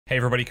Hey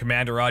everybody,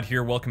 ChristopherOdd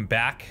here. Welcome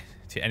back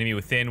to Enemy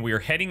Within. We are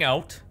heading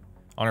out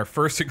on our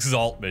first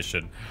EXALT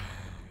mission.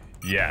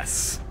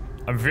 Yes.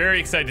 I'm very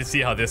excited to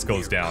see how this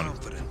goes down.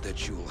 Confident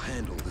that you'll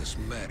handle this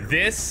matter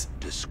This with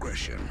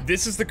discretion.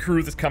 This is the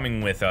crew that's coming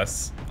with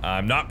us.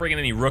 I'm not bringing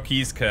any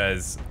rookies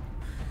because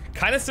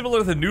kind of similar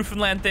to the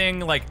Newfoundland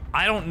thing, like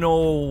I don't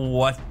know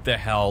what the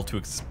hell to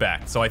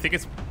expect. So I think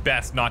it's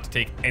best not to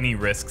take any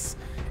risks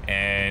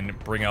and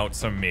bring out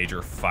some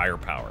major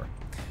firepower.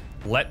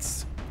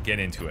 Let's get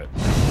into it.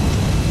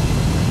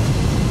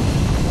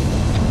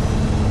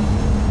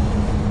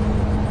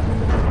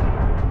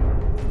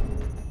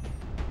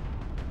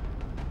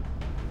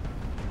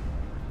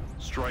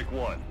 Strike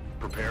one.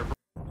 Prepare for...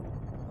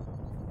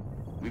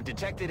 We've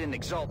detected an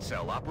EXALT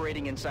cell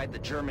operating inside the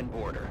German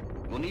border.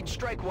 We'll need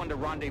Strike one to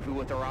rendezvous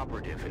with our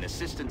operative and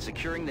assist in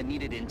securing the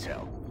needed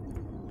intel.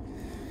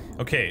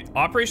 Okay,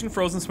 Operation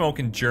Frozen Smoke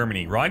in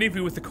Germany.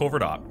 Rendezvous with the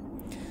Covert op.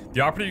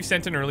 The operative you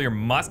sent in earlier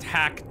must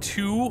hack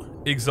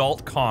 2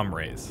 EXALT comm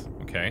rays.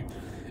 Okay.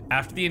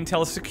 After the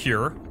intel is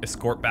secure,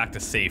 escort back to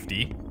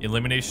safety.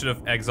 Elimination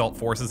of EXALT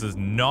forces is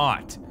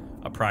not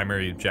a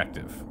primary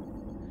objective.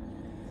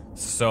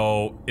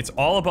 So it's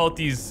all about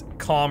these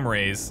comm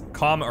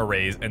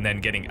arrays, and then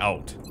getting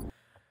out.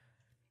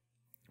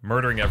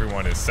 Murdering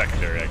everyone is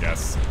secondary, I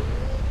guess.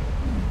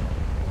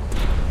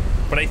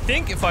 But I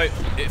think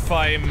if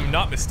I'm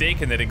not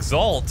mistaken, that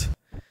EXALT,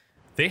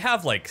 they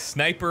have like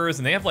snipers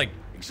and they have like...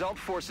 EXALT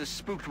forces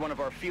spooked one of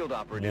our field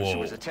operatives who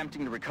was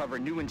attempting to recover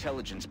new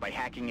intelligence by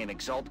hacking an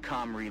EXALT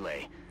comm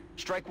relay.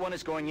 Strike one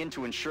is going in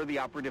to ensure the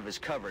operative is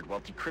covered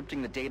while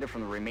decrypting the data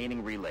from the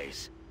remaining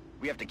relays.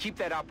 We have to keep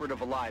that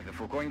operative alive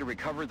if we're going to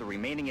recover the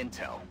remaining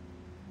intel.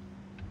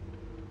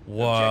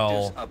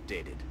 Well...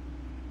 Objectives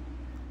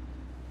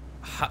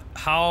updated.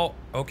 How...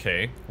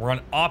 Okay, we're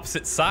on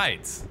opposite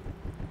sides.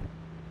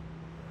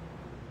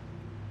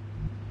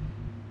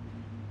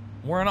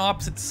 We're on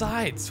opposite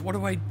sides. What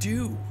do I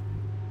do?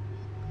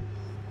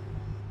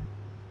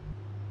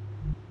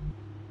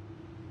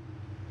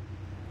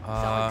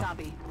 Solid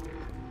copy.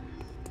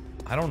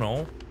 I don't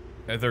know.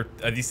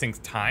 Are these things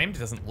timed? It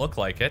doesn't look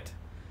like it.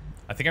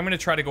 I think I'm gonna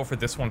try to go for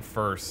this one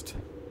first.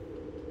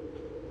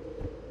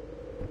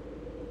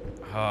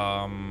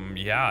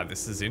 Yeah,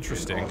 this is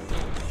interesting.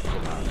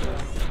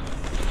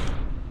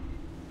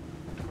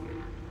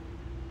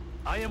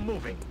 I am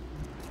moving.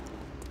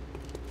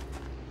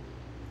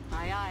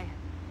 Aye, aye.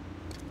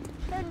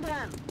 Bend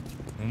down.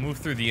 We'll move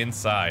through the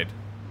inside.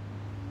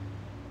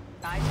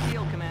 Eyes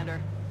peeled,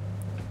 Commander.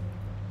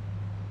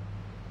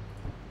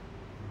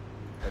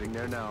 Heading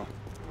there now.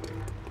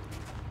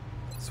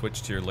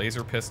 Switch to your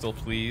laser pistol,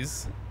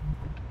 please.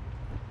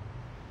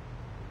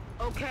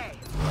 Okay.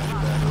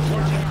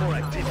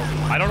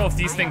 I don't know if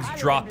these things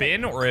drop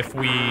in or if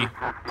we...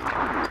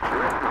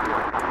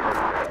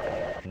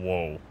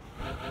 Whoa.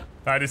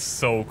 That is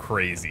so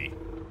crazy.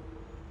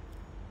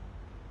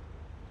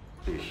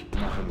 You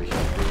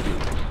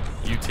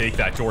take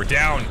that door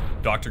down,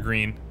 Dr.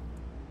 Green.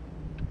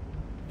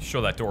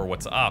 Show that door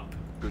what's up.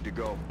 Good to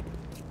go.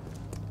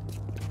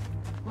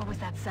 What was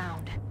that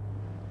sound?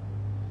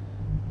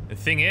 The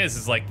thing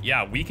is like,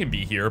 yeah, we can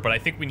be here, but I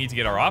think we need to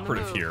get our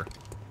operative here.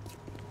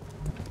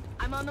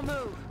 I'm on the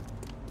move.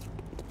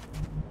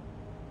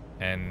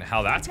 And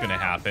how that's gonna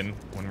happen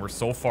when we're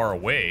so far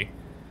away.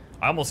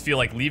 I almost feel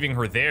like leaving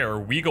her there,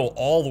 we go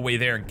all the way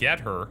there and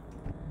get her,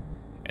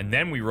 and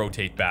then we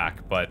rotate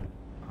back, but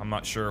I'm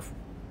not sure if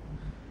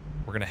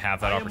we're gonna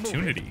have that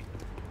opportunity.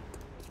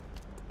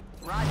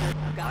 Roger.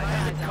 Got my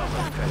eyes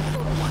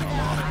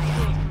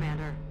on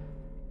Commander.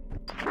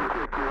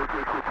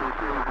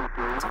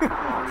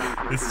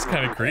 This is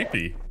kind of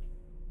creepy.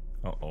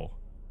 Uh-oh.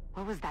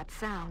 What was that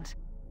sound?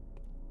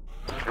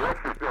 I'm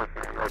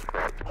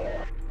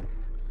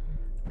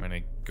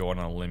gonna go on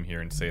a limb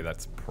here and say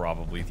that's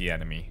probably the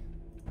enemy.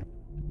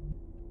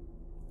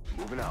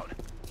 Moving out.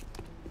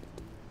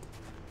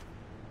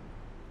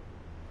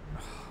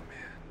 Oh,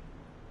 man.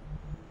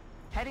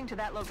 Heading to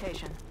that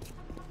location.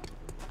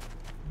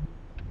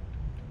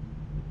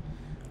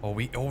 Oh,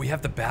 we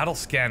have the battle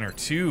scanner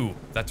too.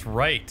 That's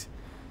right.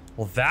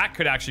 Well, that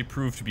could actually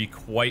prove to be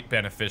quite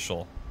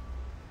beneficial.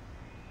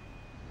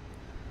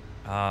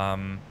 You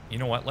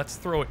know what? Let's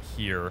throw it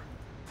here.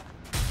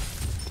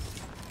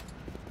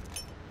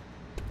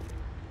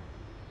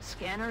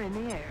 Scanner in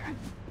the air.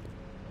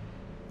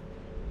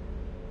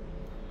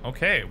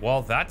 Okay,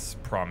 well, that's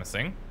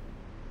promising.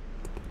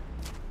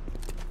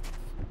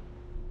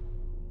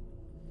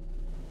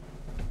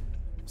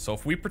 So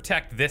if we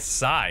protect this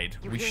side,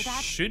 we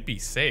should be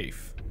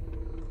safe.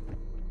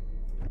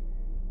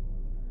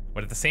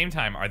 But at the same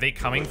time, are they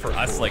coming for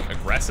us, like,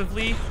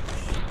 aggressively?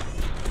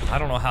 I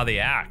don't know how they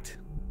act.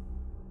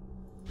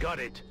 Got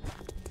it.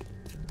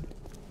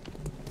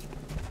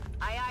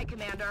 Aye, aye,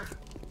 Commander.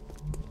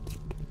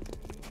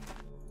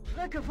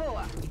 Rücke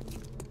vor.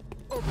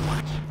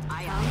 Overwatch.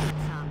 Aye, aye,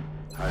 son.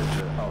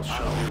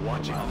 I'll be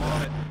watching. I'm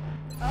on it.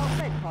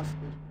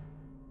 Aufwärtposten.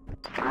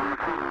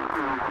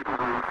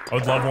 I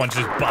would love one to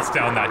just bust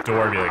down that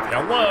door and be like,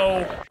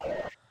 hello.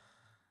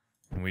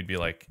 And we'd be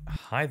like,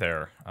 hi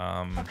there.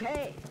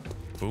 Okay.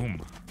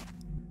 Boom.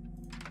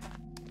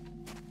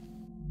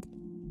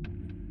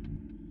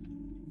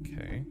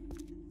 Okay.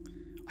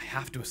 I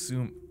have to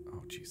assume...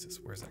 Oh, Jesus.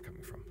 Where's that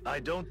coming from?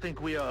 I don't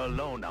think we are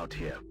alone out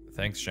here.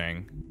 Thanks,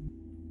 Shang.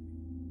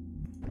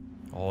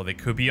 Oh, they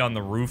could be on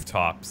the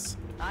rooftops.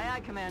 Aye, aye,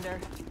 Commander.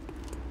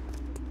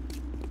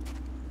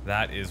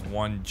 That is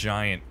one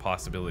giant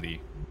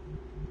possibility.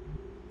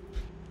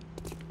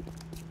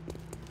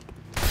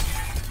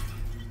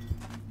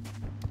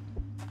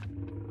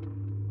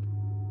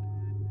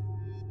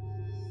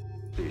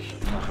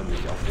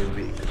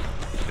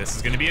 This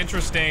is gonna be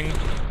interesting.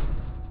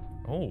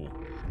 Oh.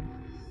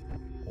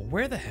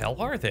 Where the hell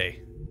are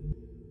they?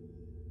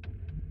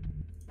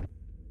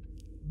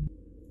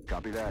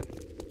 Copy that.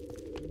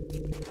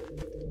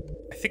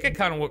 I think I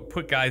kind of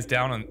put guys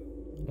down on...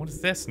 What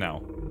is this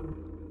now?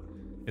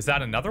 Is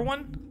that another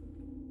one?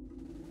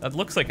 That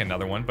looks like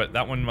another one, but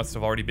that one must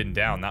have already been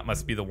down. That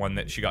must be the one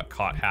that she got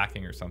caught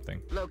hacking or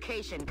something.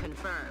 Location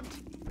confirmed.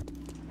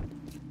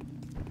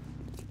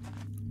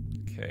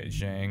 Okay,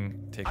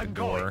 Zhang, take the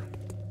door.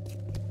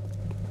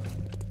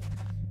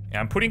 Yeah,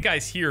 I'm putting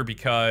guys here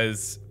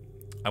because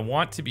I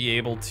want to be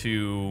able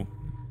to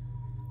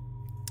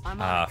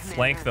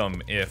flank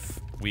them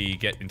if we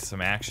get into some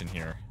action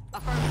here.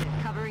 Affirmative,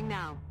 covering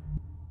now.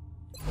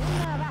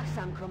 Got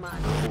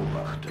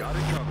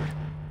it covered.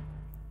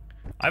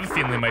 I have a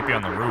feeling they might be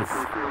on the roof.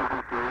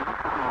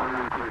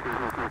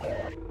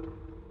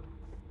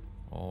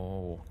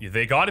 Oh, yeah,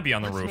 they got to be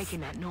on the What's roof.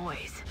 making that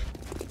noise?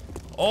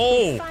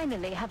 Oh! We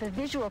finally have a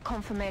visual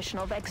confirmation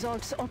of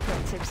EXALT's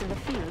operatives in the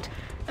field,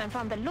 and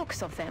from the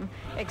looks of them,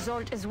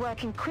 EXALT is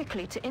working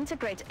quickly to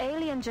integrate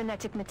alien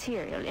genetic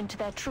material into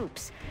their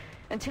troops.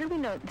 Until we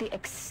know the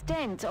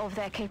extent of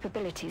their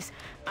capabilities,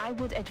 I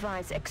would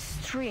advise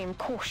extreme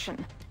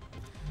caution.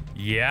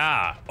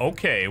 Yeah,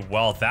 okay,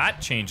 well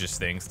that changes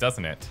things,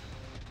 doesn't it?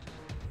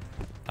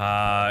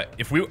 I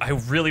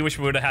really wish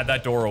we would have had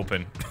that door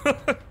open.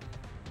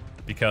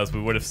 Because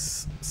we would have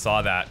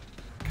saw that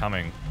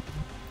coming.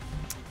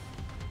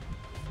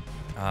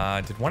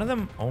 Did one of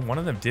them... Oh, one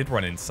of them did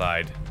run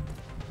inside.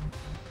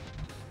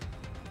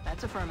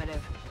 That's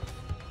affirmative.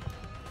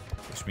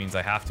 Which means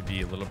I have to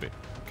be a little bit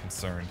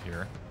concerned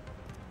here.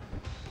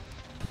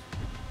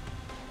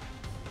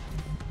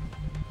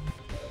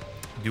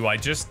 Do I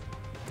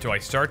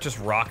start just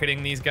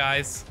rocketing these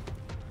guys?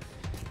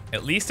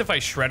 At least if I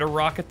shredder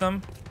rocket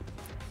them,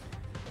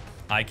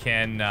 I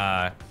can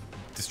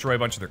destroy a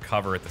bunch of their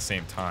cover at the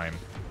same time.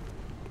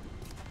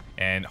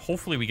 And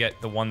hopefully we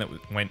get the one that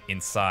went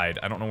inside.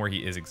 I don't know where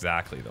he is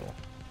exactly, though.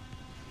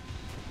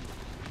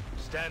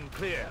 Stand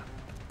clear.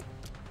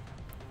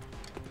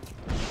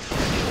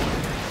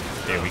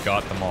 Okay, we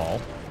got them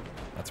all.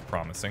 That's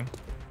promising.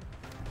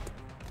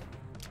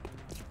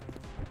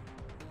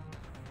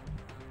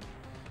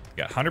 We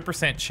got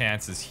 100%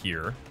 chances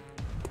here.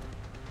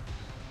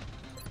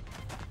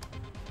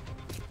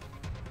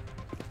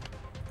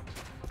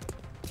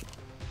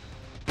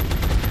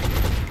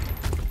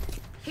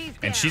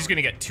 And she's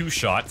gonna get 2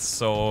 shots,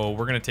 so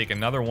we're gonna take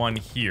another one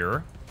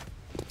here.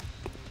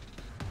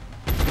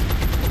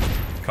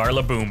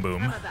 Carla Boom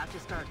Boom. I'm about to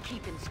start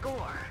keeping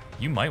score.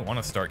 You might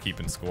want to start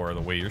keeping score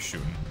the way you're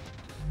shooting.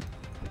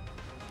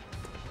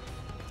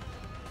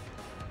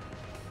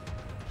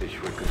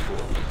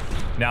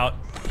 Now,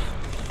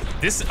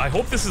 I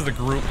hope this is the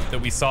group that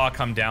we saw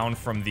come down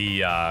from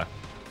the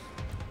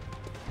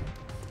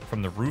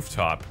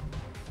rooftop.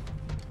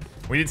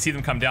 We didn't see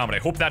them come down, but I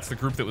hope that's the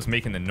group that was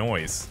making the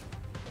noise.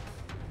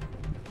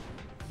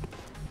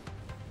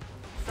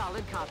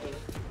 Solid copy.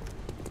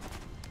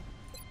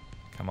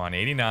 Come on,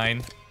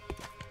 89.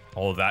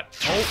 All of that.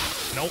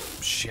 Oh, nope,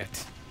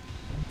 shit.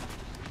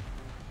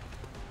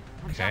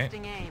 Okay.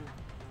 Adjusting aim.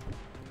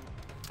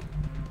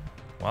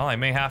 Well, I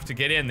may have to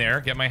get in there,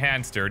 get my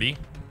hands dirty.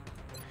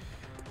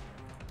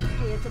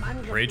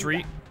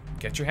 Ragery,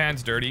 get your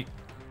hands dirty.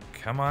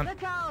 Come on.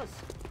 Look out!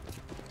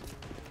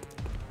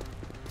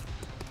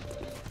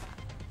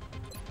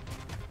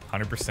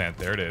 100%,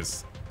 there it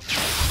is.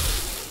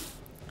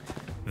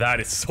 That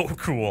is so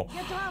cool.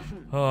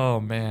 Oh,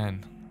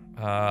 man.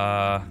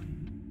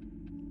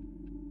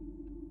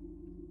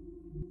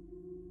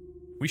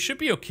 We should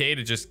be okay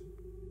to just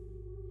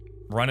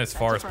run as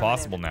far as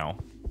possible now.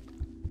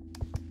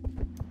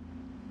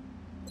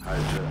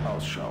 Halte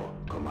Ausschau,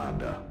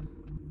 Commander.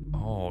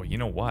 Oh, you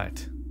know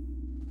what?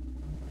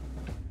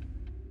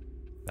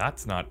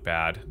 That's not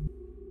bad.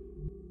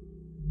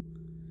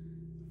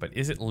 But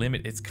is it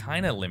limit? It's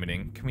kind of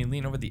limiting. Can we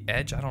lean over the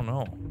edge? I don't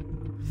know.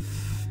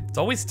 It's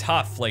always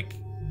tough, like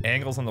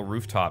angles on the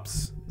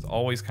rooftops. It's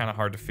always kind of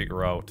hard to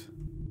figure out.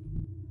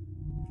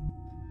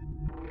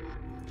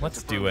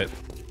 Let's do it.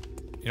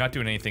 You're not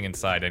doing anything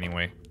inside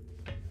anyway.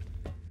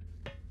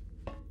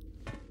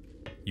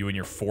 You and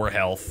your 4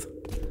 health.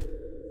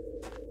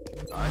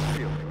 I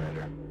feel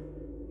Commander.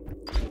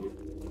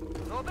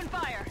 Open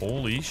fire.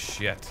 Holy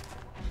shit.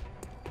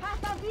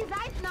 Pass auf die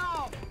Seite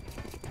now.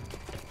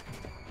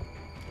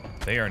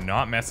 They are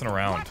not messing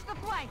around. Watch the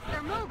flanks.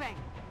 They're moving.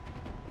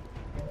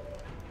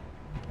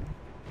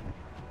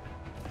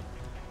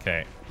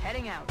 Okay.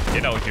 Heading out.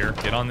 Get out here,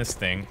 get on this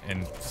thing,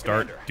 and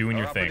start Commander, doing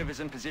our your thing. operative is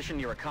in position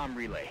near a comm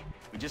relay.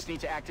 We just need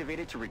to activate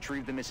it to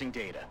retrieve the missing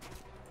data.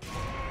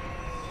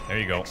 There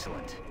you go.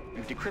 Excellent.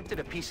 We've decrypted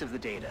a piece of the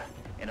data,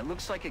 and it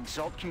looks like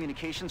EXALT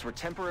communications were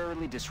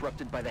temporarily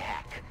disrupted by the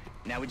hack.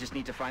 Now we just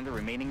need to find the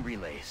remaining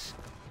relays.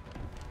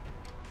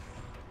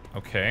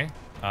 Okay.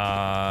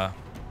 Can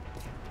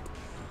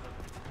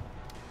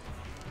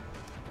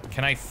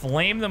I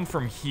flame them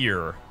from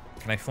here?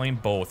 Can I flame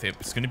both?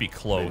 It's going to be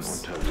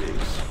close.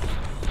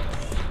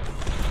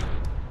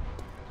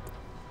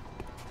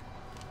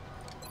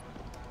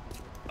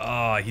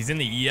 He's in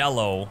the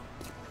yellow.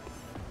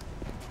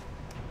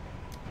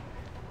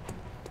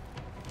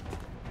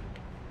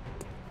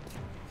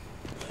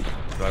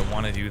 Do I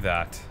want to do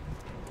that?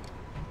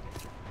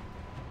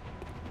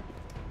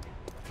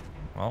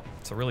 Well,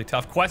 it's a really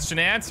tough question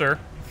to answer.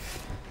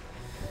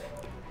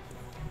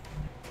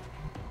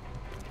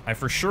 I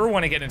for sure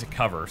want to get into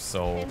cover,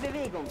 so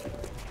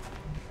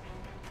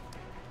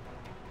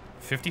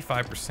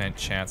 55%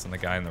 chance on the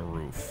guy on the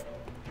roof.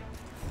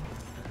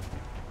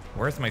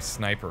 Where's my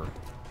sniper?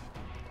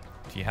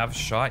 Do you have a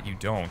shot? You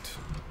don't.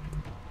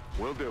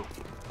 Will do.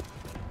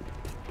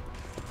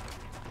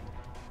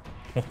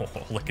 Oh,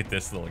 look at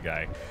this little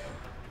guy.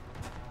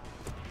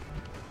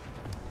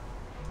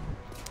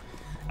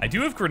 I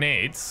do have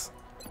grenades,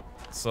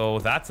 so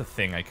that's a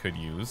thing I could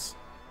use,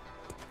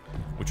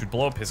 which would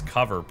blow up his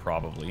cover,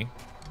 probably.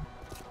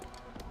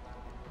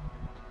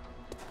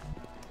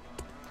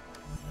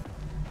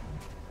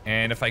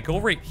 And if I go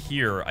right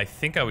here, I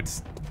think I would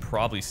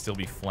probably still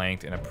be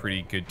flanked and a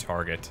pretty good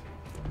target.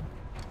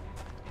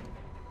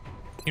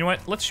 You know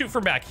what? Let's shoot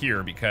from back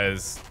here,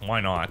 because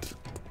why not?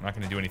 I'm not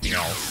going to do anything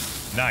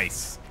else.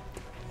 Nice.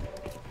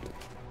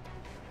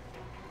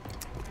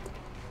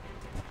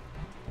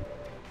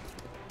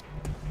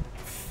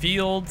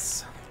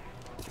 Fields.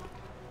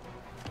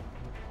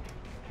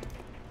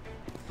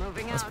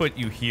 Moving Let's out. put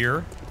you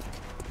here.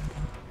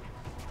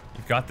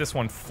 You've got this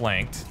one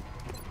flanked.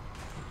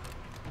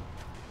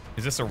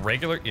 Is this a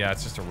regular? Yeah,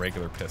 it's just a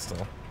regular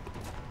pistol.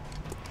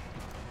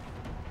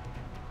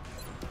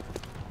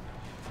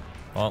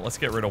 Well, let's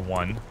get rid of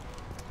one.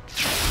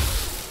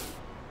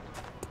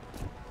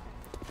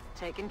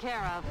 Taken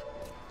care of.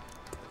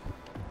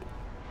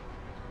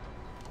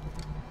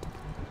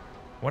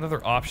 What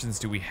other options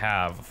do we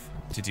have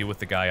to deal with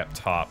the guy up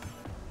top?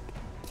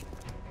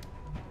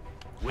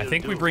 I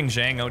think we bring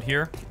Zhang out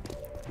here.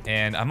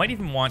 And I might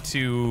even want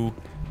to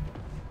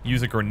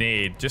use a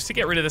grenade just to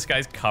get rid of this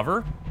guy's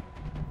cover.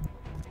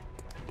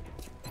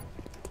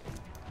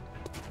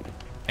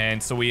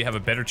 And so we have a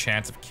better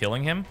chance of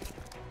killing him.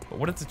 But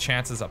what are the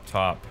chances up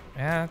top?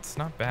 Yeah, it's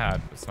not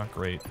bad, but it's not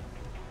great.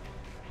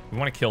 We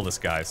want to kill this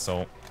guy,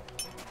 so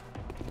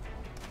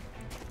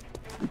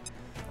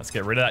let's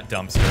get rid of that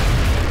dumpster.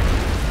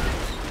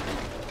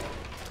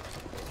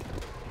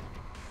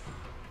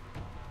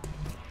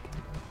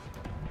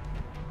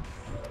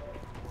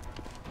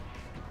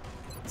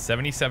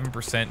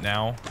 77%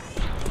 now.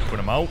 Put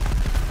him out.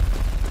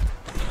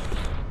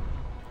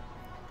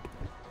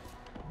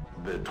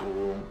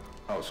 Bedrohung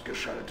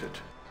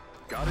ausgeschaltet.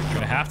 Got it. I'm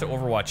gonna have to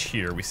overwatch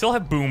here. We still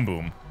have Boom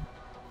Boom.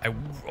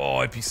 Oh,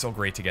 it'd be so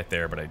great to get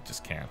there, but I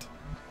just can't.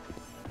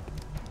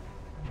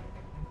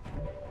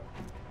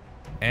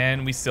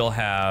 And we still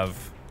have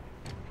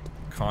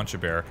Concha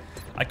Bear.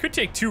 I could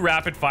take 2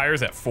 rapid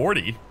fires at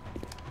 40.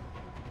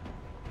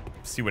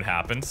 See what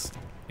happens.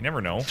 You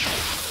never know.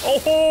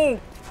 Oh!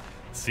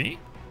 See?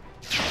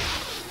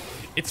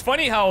 It's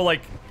funny how,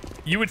 like,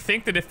 you would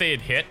think that if they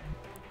had hit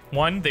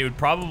one, they would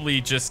probably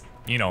just,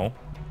 you know,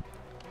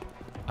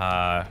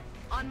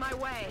 On my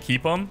way.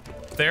 keep him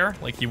there.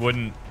 Like, he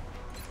wouldn't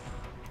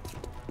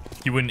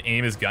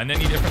aim his gun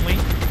any differently.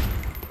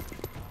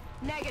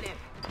 Negative.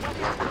 Shot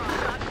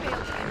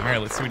failed. All right,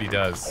 let's see what he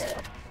does.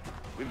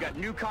 We've got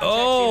new contacts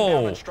Oh!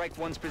 inbound on Strike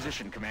 1's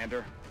position,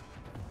 Commander.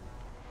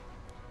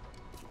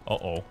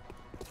 Uh-oh.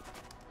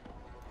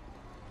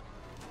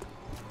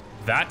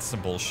 That's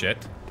some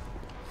bullshit.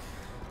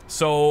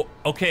 So,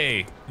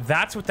 okay,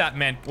 that's what that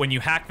meant. When you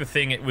hacked the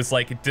thing, it was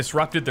like it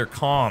disrupted their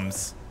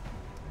comms.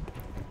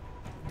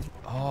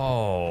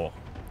 Oh,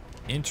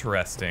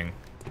 interesting.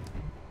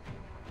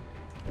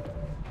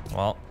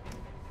 Well,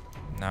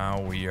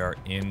 now we are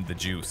in the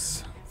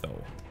juice,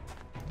 though.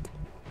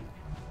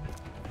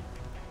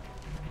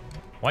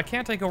 Why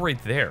can't I go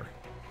right there?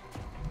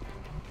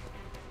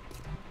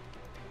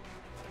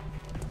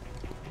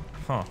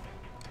 Huh.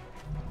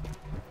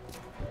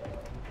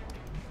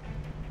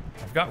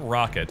 I've got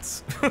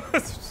rockets,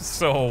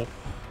 so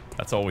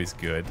that's always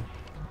good.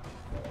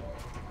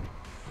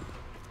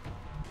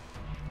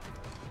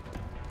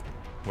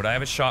 Would I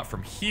have a shot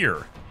from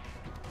here?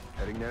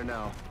 Heading there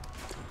now.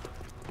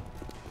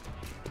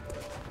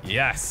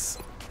 Yes.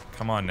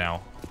 Come on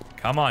now.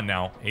 Come on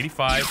now.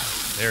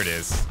 85. There it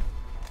is.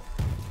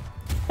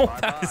 Oh,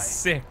 that is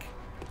sick.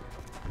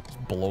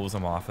 Just blows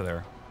him off of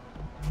there.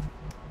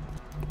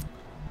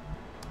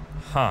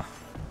 Huh.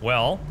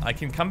 Well, I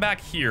can come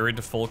back here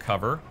into full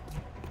cover.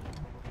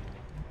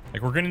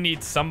 Like, we're gonna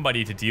need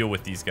somebody to deal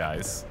with these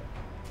guys.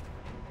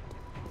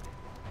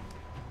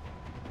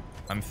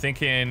 I'm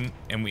thinking,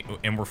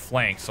 and we're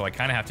flanked, so I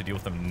kind of have to deal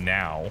with them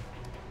now.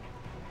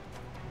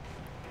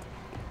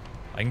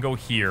 I can go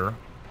here,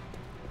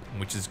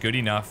 which is good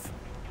enough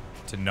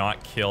to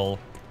not kill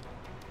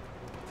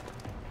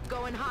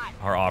Going hot.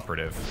 our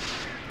operative.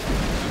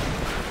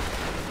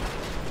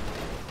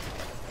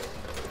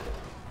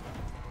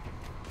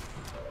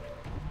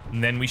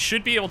 And then we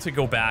should be able to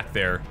go back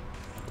there.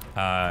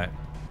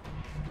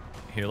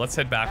 Here, let's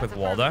head back with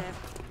Walda.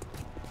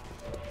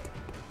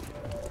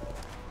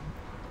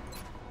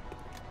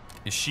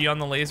 Is she on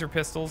the laser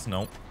pistols?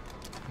 Nope.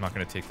 I'm not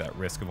going to take that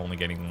risk of only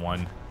getting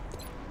one.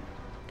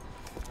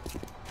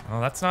 Oh,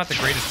 that's not the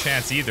greatest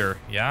chance either.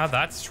 Yeah,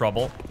 that's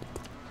trouble.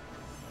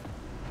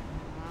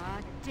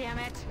 Damn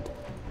it.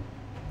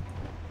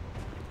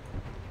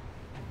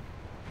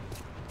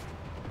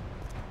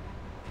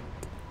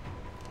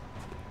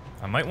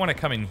 I might want to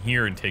come in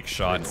here and take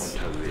shots.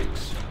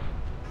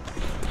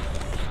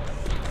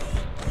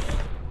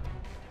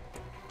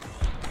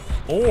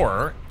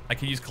 Or I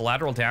could use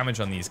collateral damage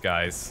on these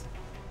guys.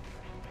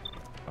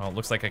 Oh, it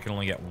looks like I can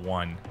only get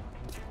one.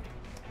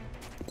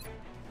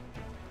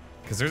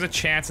 Because there's a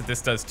chance that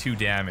this does 2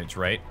 damage,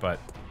 right? But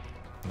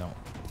no.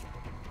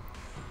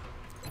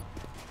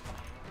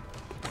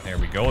 There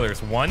we go.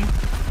 There's 1.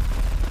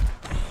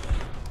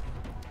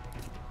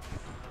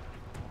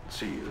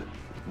 Ziel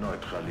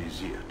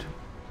neutralisiert.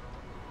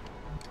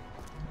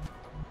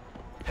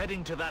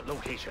 Heading to that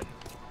location.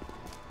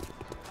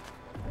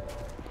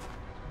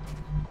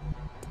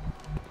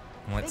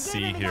 Let's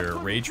see here.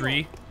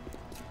 Ragery.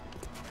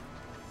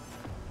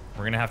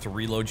 We're going to have to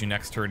reload you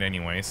next turn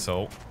anyway,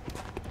 so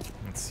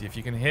let's see if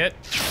you can hit.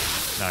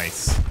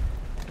 Nice.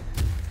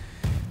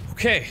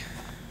 Okay.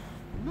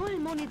 Null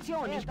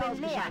Munition, ich bin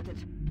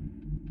ausgeschaltet.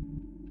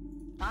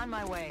 On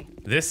my way.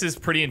 This is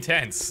pretty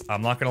intense.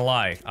 I'm not going to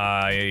lie.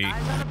 I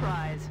Eyes on the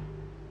prize.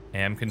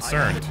 am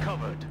concerned. I have it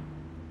covered.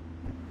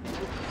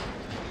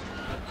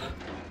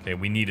 Okay,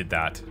 we needed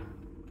that.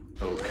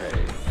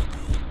 Okay.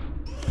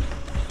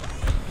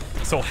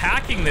 So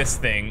hacking this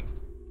thing,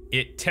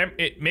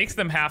 it makes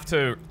them have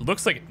to,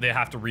 looks like they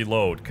have to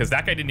reload, because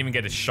that guy didn't even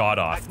get his shot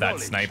off, that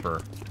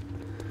sniper.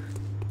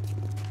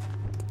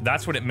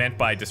 That's what it meant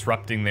by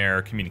disrupting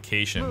their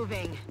communication.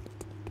 Moving.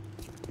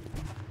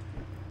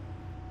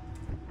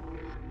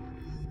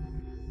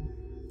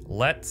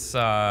 Let's,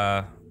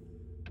 I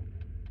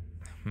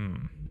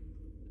don't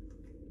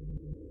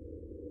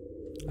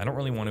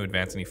really want to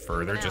advance any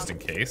further, just in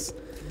case.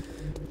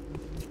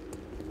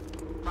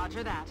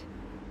 Roger that.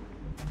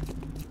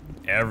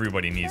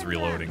 Everybody needs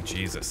reloading,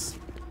 Jesus.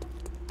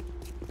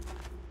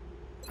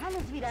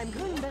 Alles wieder im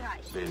grünen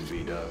Bereich. Bin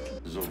wieder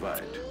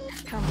soweit.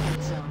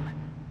 Comfort zone.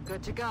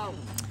 Good to go.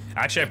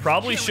 Actually, I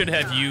probably should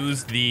have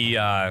used the,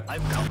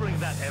 I'm covering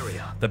that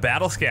area. the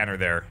battle scanner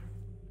there.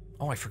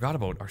 Oh, I forgot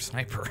about our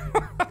sniper.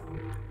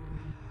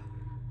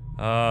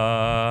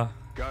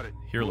 Got it.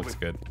 Here looks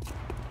good.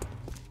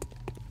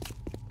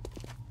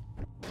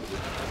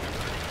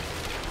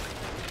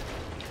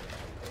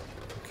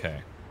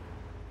 Okay.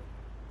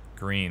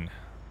 Green.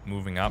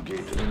 Moving up. Geht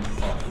in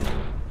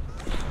Ordnung.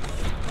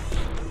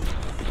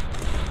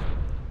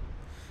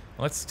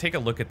 Let's take a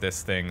look at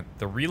this thing.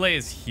 The relay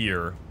is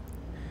here.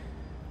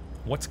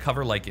 What's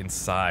cover like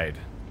inside?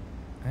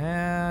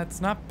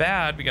 It's not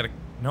bad. We got a...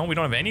 No, we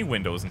don't have any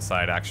windows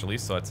inside, actually,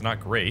 so it's not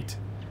great.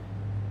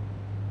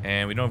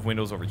 And we don't have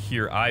windows over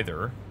here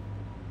either.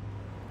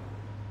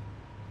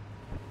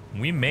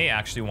 We may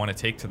actually want to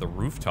take to the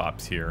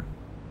rooftops here.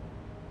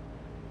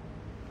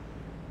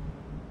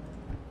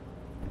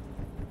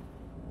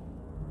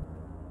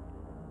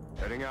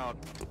 Heading out.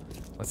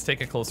 Let's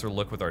take a closer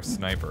look with our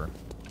sniper.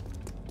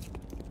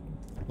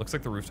 Looks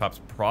like the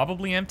rooftop's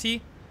probably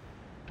empty.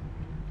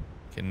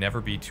 Can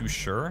never be too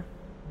sure.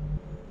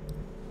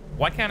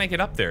 Why can't I get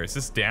up there? Is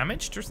this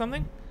damaged or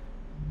something?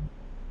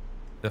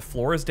 The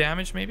floor is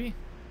damaged, maybe?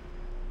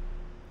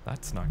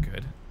 That's not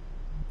good.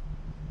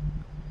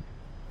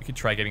 We could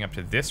try getting up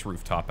to this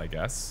rooftop, I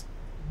guess.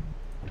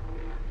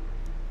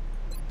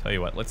 Tell you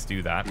what, let's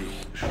do that. Ich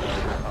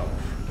steige auf.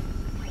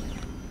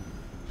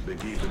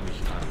 Begebe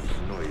mich an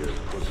neue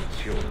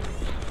Position.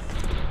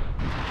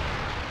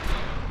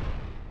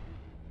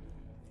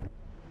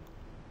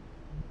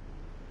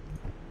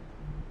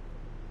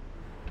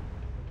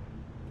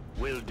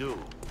 Will do.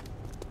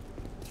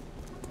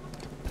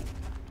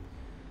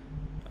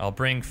 I'll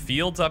bring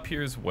Fields up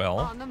here as well.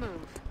 On the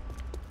move.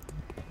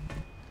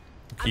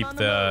 Keep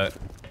the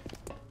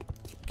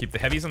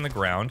heavies on the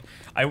ground.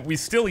 We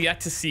still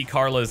yet to see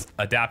Carla's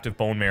adaptive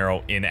bone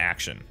marrow in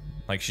action.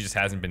 Like, she just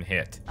hasn't been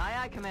hit.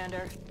 Aye, aye,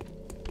 Commander.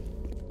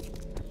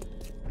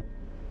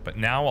 But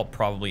now I'll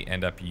probably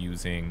end up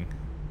using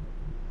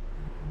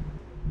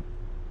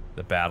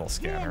the battle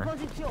scanner.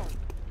 Position.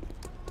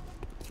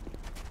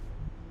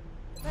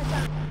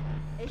 Besser.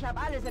 Ich hab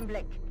alles im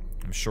Blick.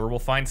 I'm sure we'll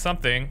find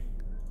something.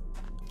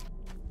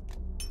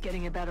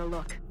 Getting a better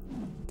look.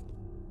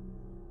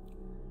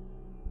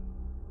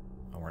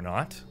 No, we're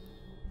not.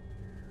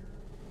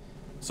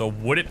 So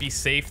would it be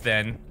safe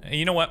then?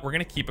 You know what? We're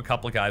gonna keep a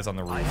couple of guys on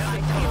the roof. I have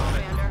it,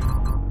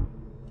 Commander.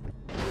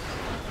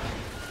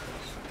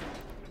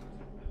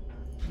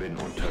 Bin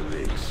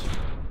unterwegs.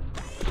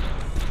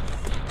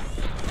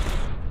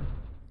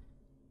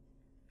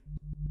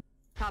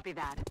 Copy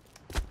that.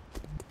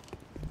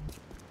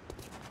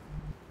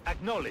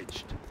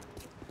 Acknowledged.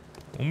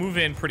 We'll move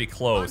in pretty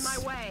close.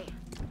 On my way.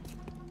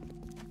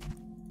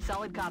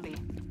 Solid copy.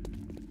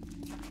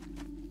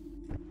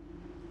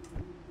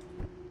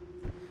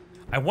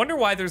 I wonder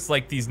why there's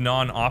like these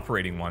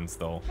non-operating ones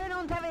though. Bin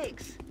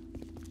unterwegs.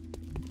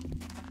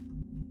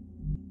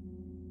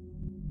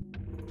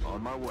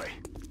 On my way.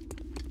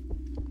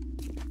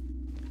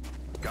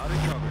 Got it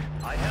covered.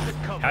 I have it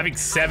covered. Having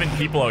 7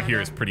 people out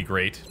here is pretty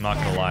great, not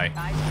gonna lie.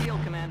 Eyes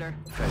peeled, Commander.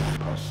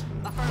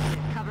 Feldposten.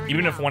 Affirmative. Covering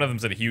Even if now. one of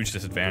them's at a huge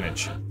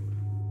disadvantage.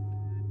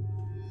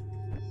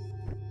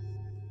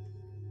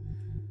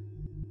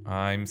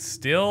 I'm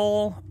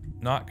still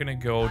not gonna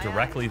go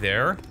directly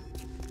there.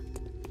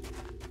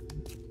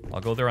 I'll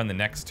go there on the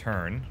next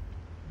turn.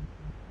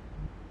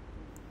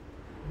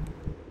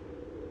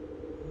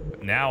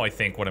 But now I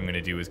think what I'm gonna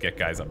do is get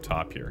guys up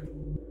top here.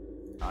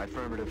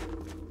 Affirmative.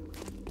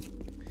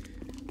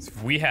 So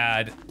if we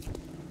had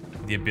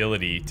the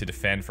ability to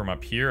defend from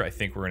up here, I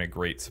think we're in a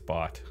great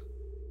spot.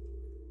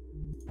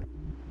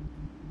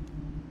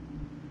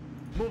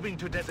 Moving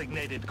to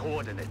designated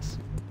coordinates.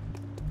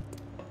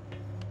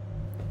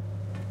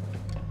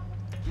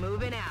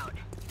 Moving out.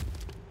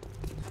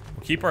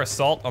 We'll keep our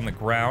assault on the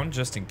ground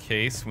just in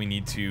case we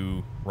need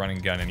to run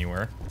and gun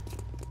anywhere.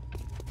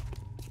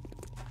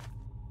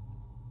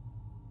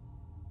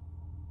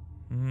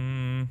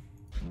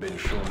 Bin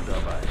schon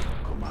dabei,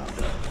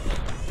 Commander.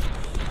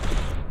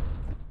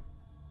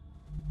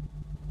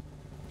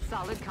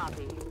 Solid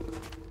copy.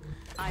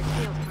 Eyes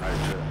peeled,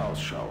 Commander. Halte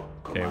Ausschau,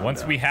 Okay, Commander.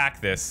 once we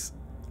hack this,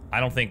 I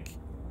don't think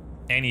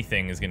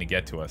anything is gonna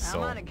get to us, I'm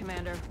so... on it,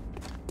 Commander.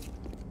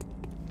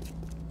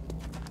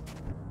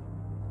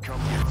 Come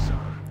get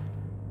some.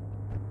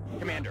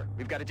 Commander,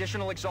 we've got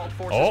additional Exalt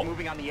forces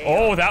moving on the AO.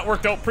 Oh, that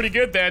worked out pretty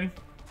good then.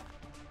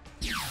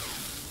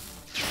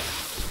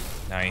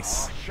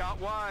 Nice. Shot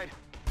wide.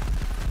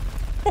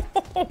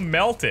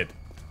 Melted.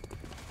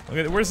 Look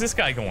at, where's this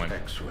guy going?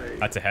 X-ray.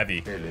 That's a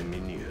heavy.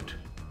 Eliminiert.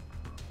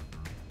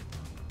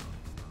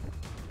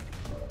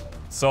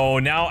 So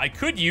now I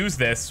could use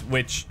this,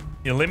 which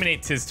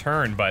eliminates his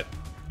turn, but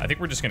I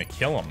think we're just gonna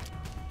kill him.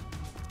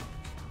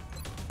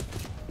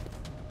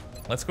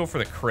 Let's go for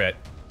the crit,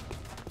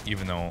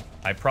 even though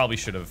I probably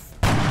should have.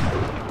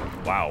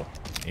 Wow,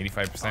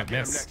 85% Get him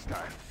miss. next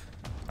time.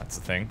 That's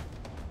the thing.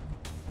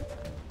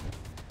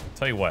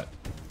 Tell you what,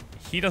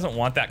 he doesn't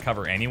want that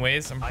cover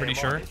anyways, I'm pretty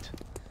sure. It.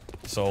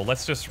 So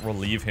let's just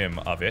relieve him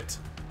of it.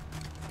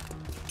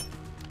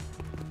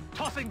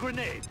 Tossing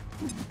grenade.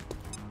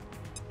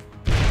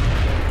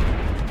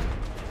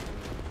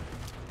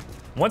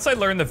 Once I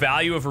learned the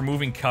value of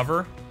removing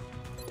cover,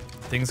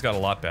 things got a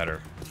lot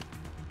better.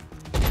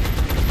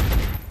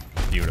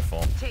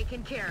 Beautiful.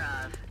 Taken care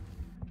of.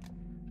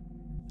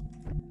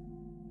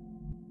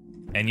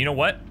 And you know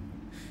what?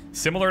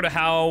 Similar to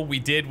how we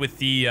did with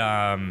the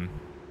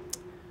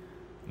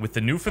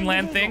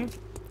Newfoundland thing,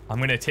 I'm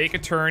gonna take a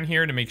turn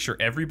here to make sure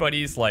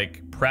everybody's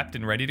like prepped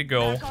and ready to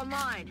go Back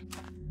online.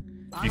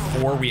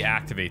 before we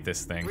activate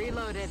this thing.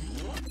 Reloaded.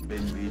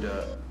 Bin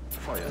wieder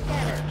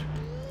feuerbereit.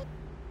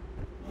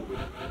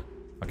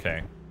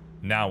 Okay,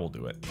 now we'll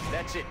do it.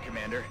 That's it,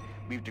 Commander.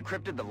 We've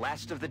decrypted the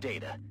last of the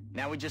data.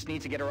 Now we just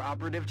need to get our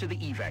operative to the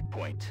evac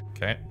point.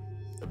 Okay,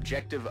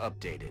 Objective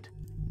updated.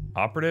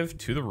 operative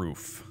to the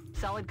roof.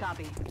 Solid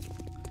copy.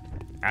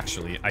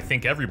 Actually, I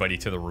think everybody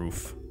to the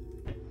roof.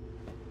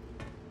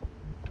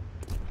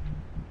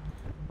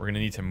 We're gonna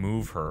need to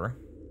move her.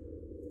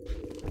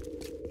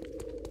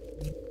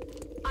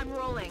 I'm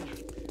rolling.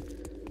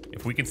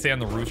 If we can stay on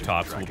the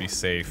rooftops, we'll be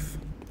safe.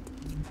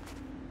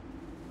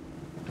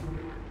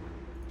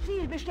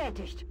 Ziel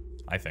bestätigt.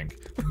 I think.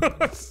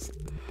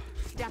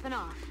 Stepping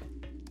off.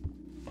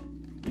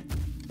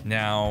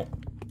 Now,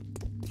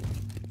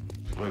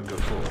 Rücke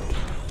vor.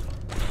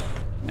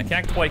 I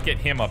can't quite get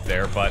him up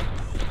there, but I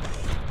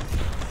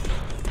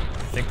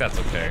think that's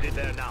okay. Headed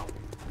there now.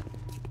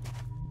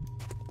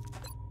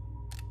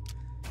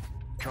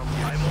 Come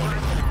get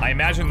some. I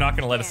imagine not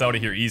gonna let us out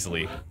of here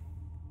easily.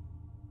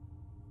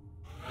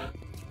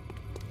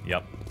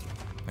 Yep.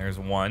 There's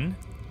one.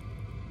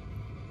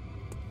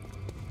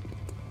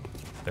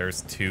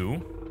 There's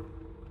two.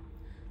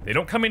 They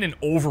don't come in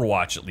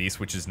Overwatch at least,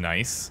 which is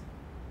nice.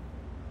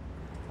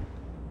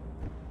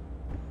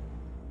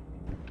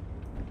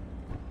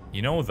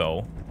 You know,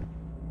 though,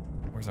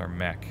 where's our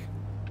mech?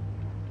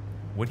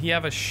 Would he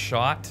have a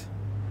shot?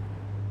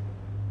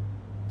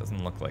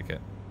 Doesn't look like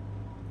it.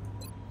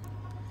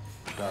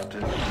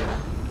 Startet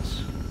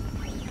jetzt.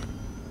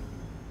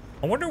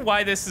 I wonder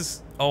why this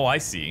is... Oh, I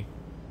see.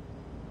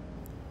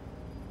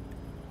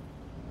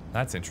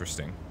 That's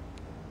interesting.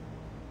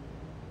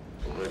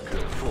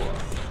 Rücke vor.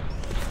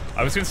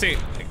 I was gonna say,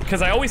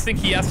 because I always think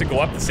he has to go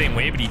up the same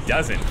way, but he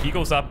doesn't. He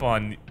goes up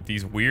on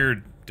these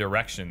weird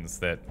directions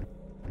that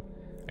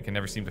I can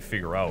never seem to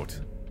figure out.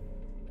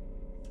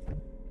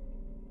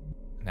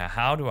 Now,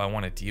 how do I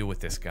want to deal with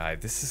this guy?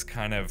 This is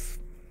kind of...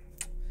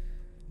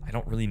 I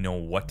don't really know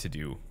what to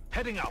do.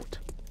 Heading out.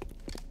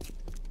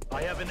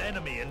 I have an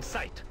enemy in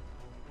sight.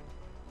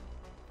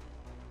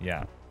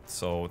 Yeah,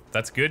 so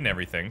that's good and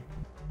everything.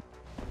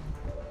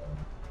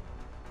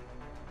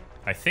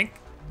 I think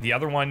the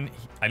other one,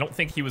 I don't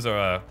think he was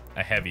a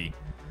heavy.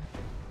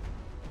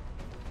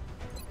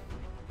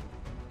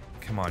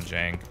 Come on,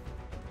 Zhang.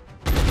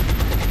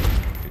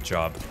 Good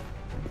job.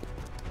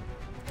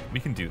 We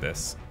can do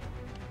this.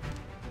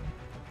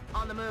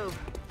 On the move.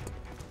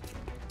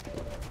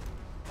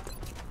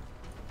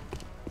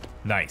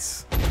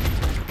 Nice.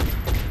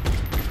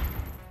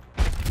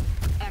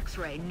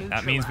 X-ray neutralized.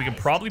 That means we can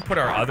probably put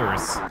our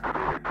others...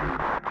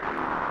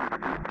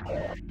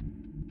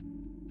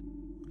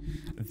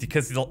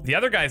 Because the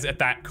other guy's at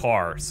that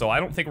car, so I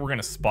don't think we're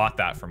gonna spot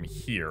that from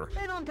here.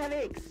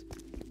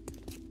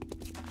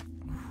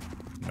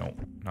 No,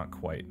 not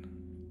quite.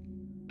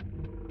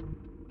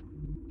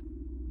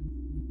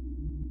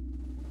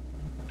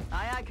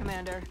 Aye, aye,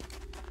 Commander.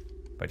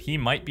 But he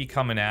might be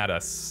coming at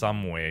us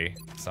some way,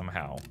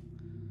 somehow.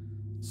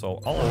 So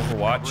I'll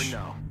overwatch.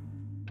 Now.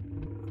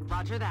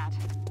 Roger that.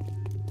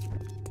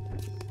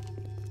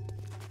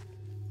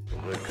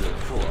 Recruit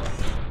 4.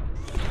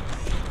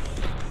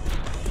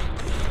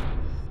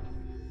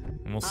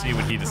 And we'll see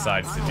what he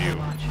decides to do.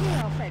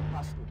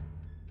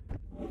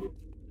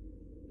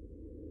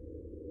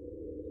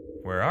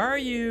 Where are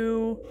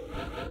you?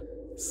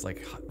 It's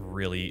like a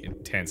really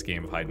intense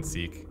game of hide and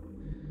seek.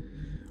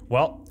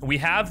 Well, we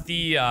have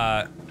the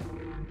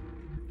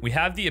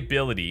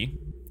ability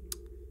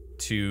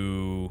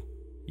to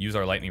use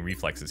our lightning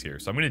reflexes here.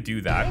 So I'm gonna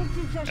do that.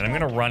 And I'm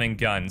gonna run and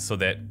gun so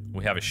that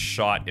we have a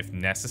shot if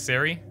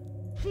necessary.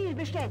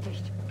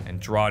 And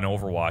draw an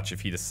Overwatch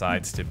if he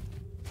decides to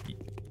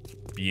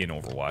be in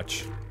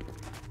Overwatch.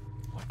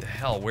 What the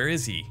hell? Where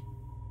is he?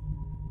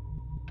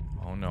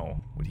 Oh no.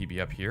 Would he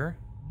be up here?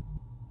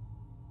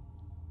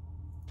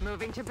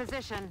 Moving to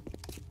position.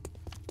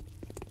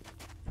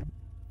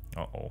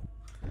 Uh-oh.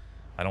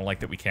 I don't like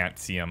that we can't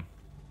see him.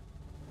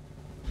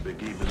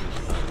 Begeben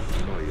sich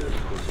an neue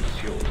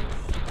Position.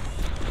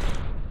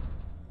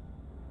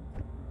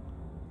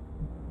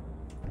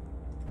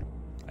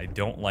 I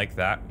don't like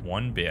that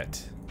one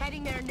bit.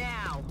 Heading there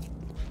now.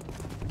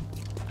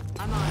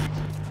 I'm on it.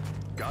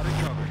 Got it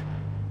covered.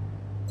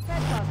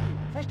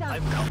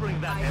 I'm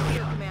covering that I see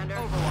you, area. Commander.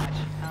 Overwatch.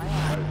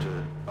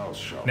 Halte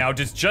Ausschau. Now,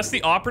 does just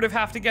the operative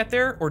have to get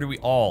there, or do we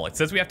all? It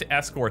says we have to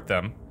escort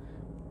them.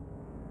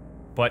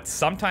 But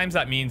sometimes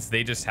that means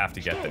they just have to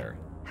get there.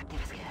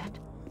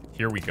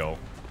 Here we go.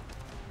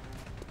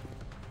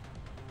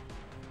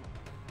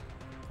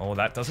 Oh,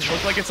 that doesn't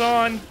look like it's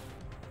on.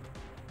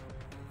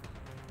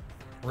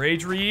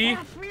 Rage Re.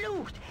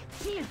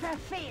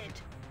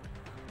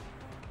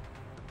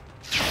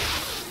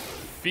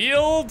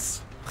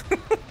 Fields.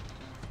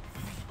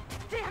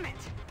 Damn it.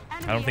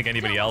 I don't think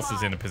anybody else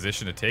is in a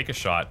position to take a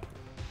shot.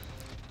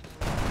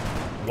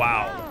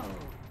 Wow.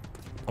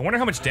 I wonder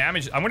how much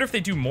damage. I wonder if they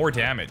do more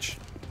damage.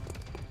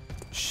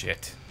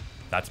 Shit.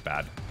 That's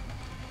bad.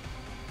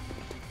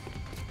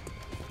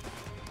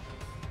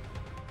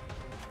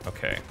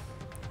 Okay.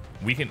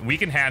 We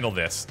can handle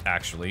this,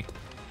 actually.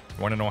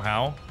 You want to know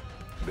how?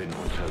 Bin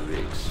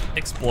unterwegs.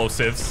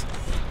 Explosives.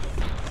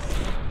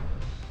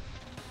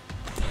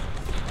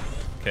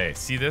 Okay,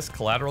 see this?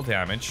 Collateral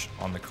damage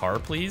on the car,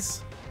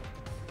 please.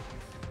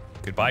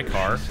 Goodbye,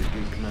 car.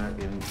 Gegner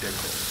in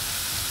Deckung.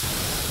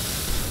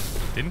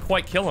 Didn't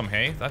quite kill him,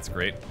 hey? That's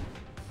great.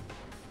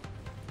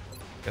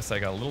 Guess I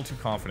got a little too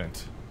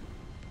confident.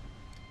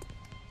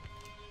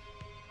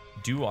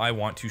 Do I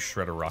want to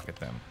shredder rocket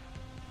them?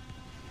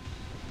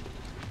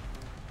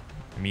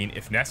 I mean,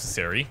 if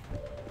necessary.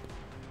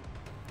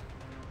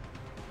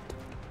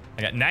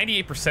 I got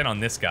 98%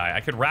 on this guy.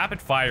 I could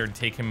rapid fire and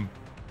take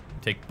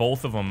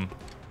both of them.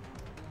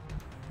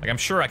 Like, I'm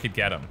sure I could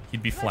get him.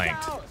 He'd be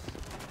flanked.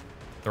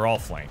 They're all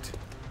flanked.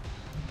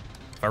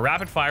 If I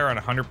rapid fire on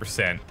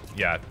 100%,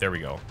 yeah, there we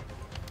go.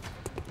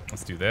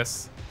 Let's do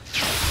this.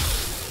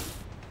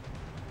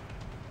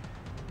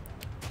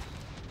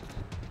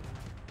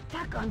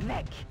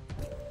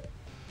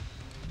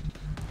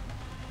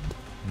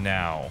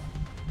 Now,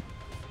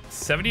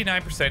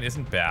 79%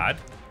 isn't bad.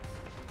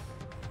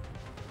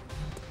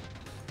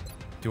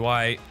 Do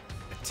I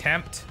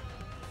attempt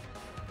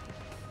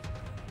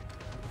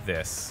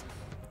this?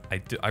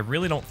 I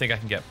really don't think I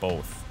can get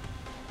both.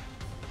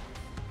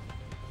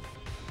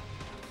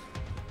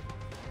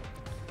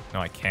 No,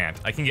 I can't.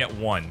 I can get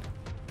one.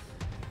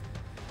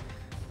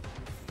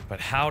 But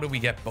how do we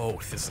get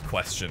both is the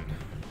question.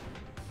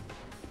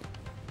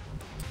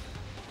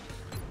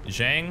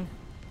 Zhang?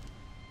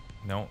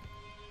 No.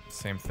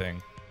 Same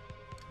thing.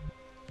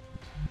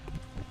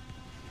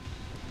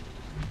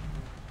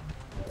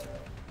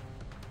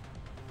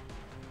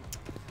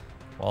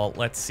 Well,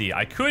 let's see.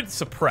 I could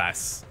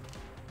suppress.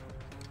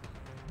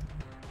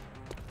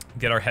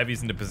 Get our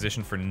heavies into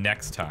position for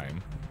next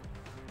time.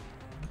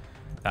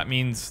 That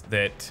means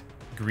that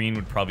green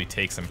would probably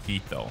take some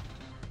heat, though.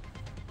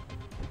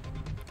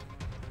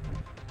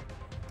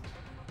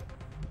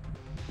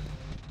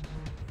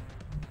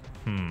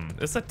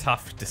 This is a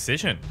tough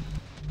decision.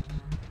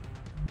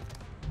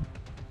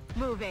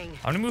 Moving.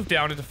 I'm gonna move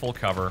down into full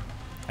cover.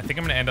 I think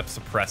I'm gonna end up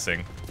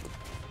suppressing.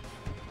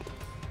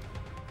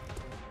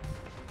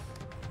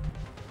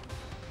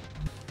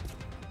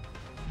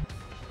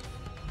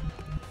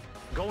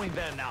 Going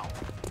there now.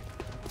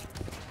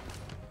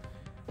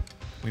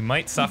 We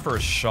might suffer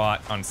a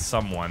shot on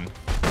someone.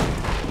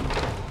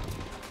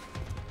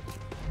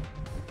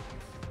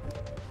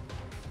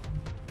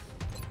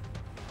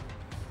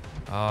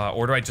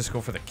 Or do I just go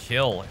for the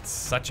kill? It's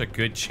such a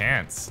good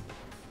chance.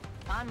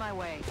 On my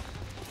way.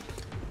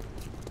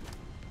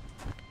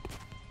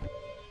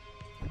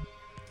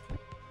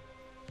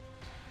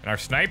 And our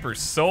sniper's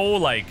so,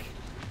 like...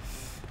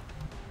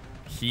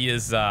 He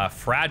is,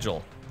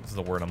 fragile. This is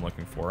the word I'm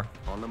looking for.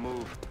 On the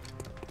move.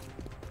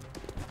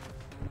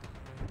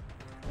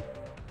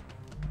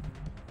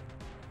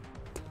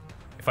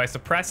 If I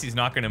suppress, he's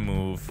not gonna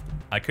move.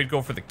 I could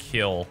go for the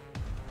kill.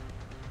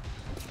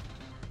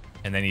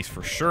 And then he's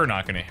for sure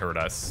not gonna hurt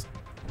us.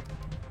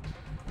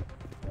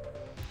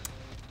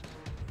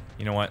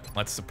 You know what?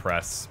 Let's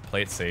suppress.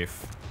 Play it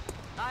safe.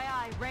 Aye,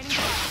 aye, ready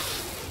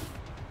fire.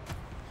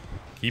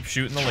 Keep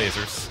shooting the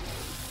lasers.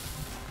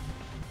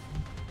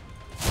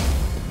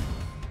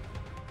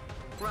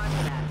 Roger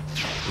that.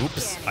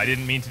 Oops, I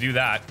didn't mean to do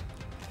that.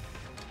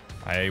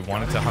 I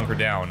wanted to hunker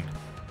down.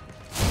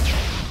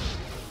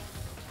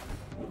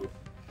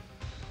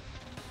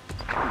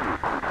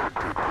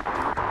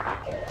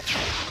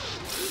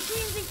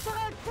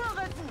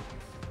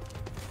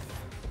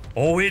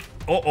 Oh, it.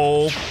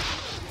 Uh-oh.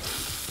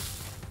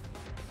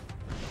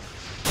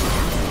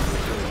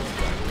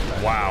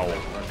 Wow.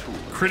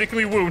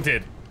 Critically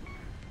wounded.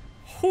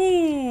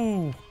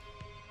 Whoo.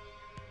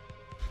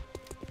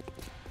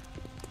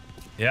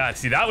 Yeah,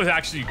 see, that was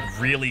actually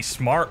really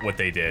smart what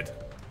they did.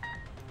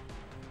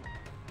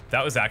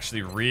 That was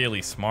actually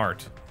really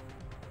smart.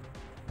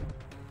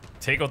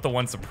 Take out the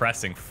one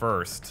suppressing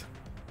first.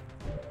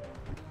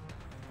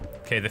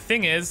 Okay, the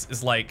thing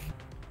is like...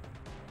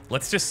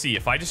 Let's just see.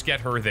 If I just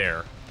get her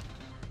there,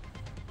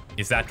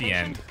 is that the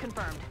end?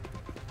 Confirmed.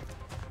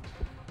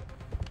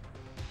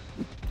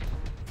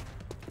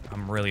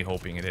 I'm really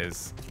hoping it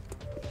is.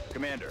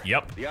 Commander.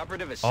 Yep. The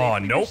operative has Oh,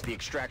 safely nope. reached the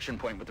extraction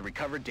point with the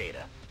recovered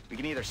data. We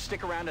can either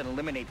stick around and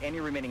eliminate any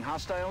remaining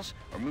hostiles,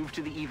 or move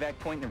to the evac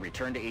point and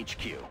return to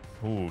HQ.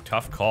 Ooh,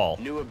 tough call.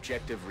 New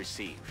objective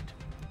received.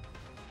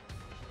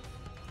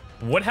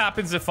 What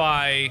happens if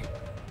I...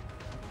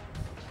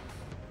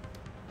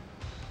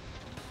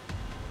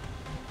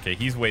 Okay,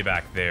 he's way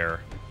back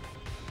there.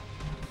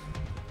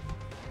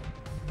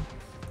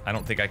 I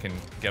don't think I can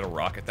get a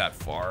rocket that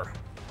far.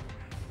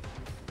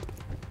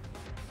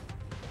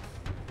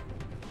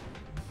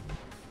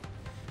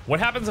 What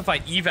happens if I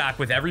evac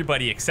with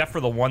everybody except for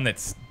the one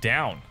that's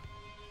down?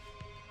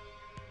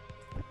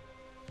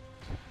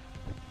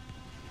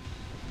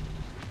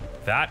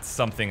 That's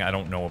something I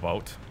don't know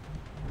about.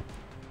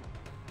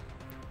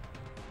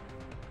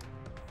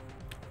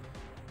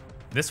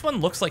 This one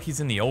looks like he's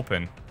in the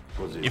open.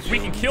 If we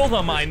can kill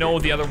them, I know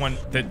the other one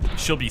that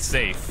she'll be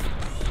safe.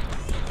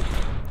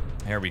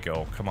 There we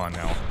go. Come on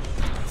now.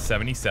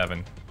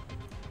 77.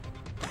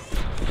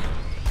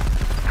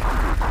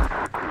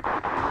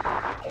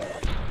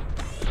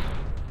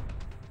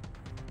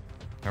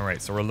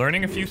 Alright, so we're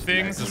learning a few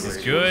things. This is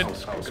good.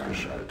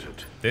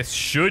 This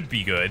should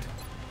be good.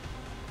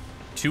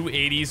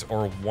 280s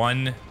or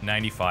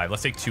 195.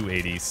 Let's take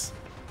 280s.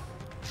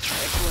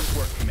 Excellent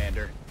work,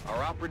 Commander.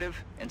 Our operative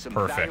and some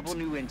valuable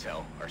new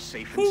intel are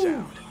safe and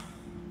sound.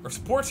 Our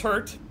support's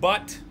hurt,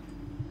 but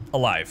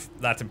alive.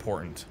 That's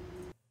important.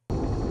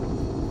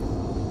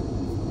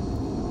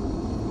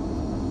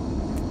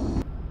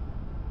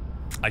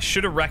 I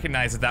should have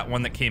recognized that that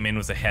one that came in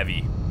was a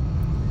heavy.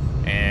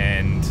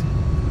 And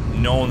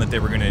known that they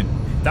were gonna...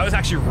 That was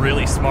actually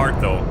really smart,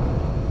 though.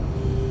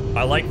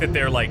 I like that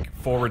they're, like,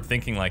 forward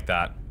thinking like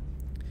that.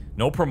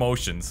 No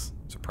promotions,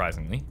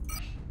 surprisingly.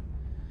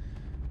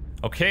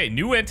 Okay,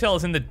 new intel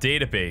is in the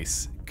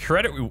database.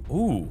 Credit...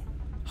 Ooh.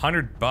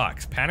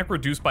 $100. Panic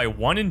reduced by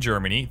 1 in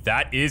Germany.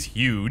 That is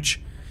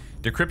huge.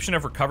 Decryption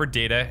of recovered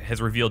data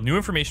has revealed new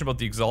information about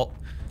the EXALT...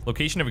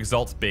 Location of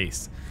EXALT's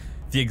base.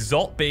 The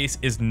EXALT base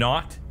is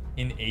not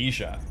in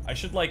Asia. I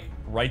should, like,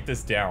 write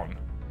this down.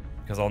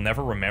 Because I'll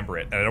never remember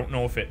it. And I don't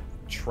know if it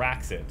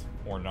tracks it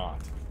or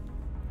not.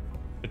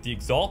 But the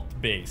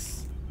EXALT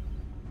base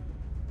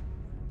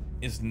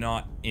is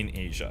not in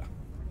Asia.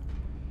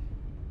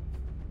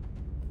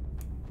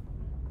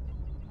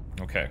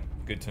 Okay,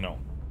 good to know.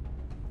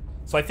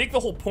 So I think the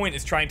whole point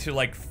is trying to,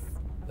 like,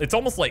 it's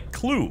almost like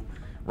Clue,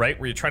 right?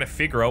 Where you're trying to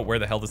figure out where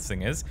the hell this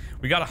thing is.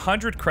 We got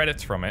 100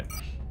 credits from it.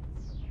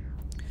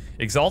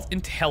 EXALT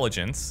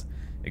Intelligence.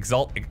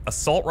 EXALT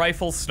Assault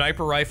Rifles,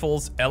 Sniper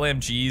Rifles,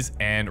 LMGs,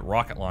 and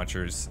Rocket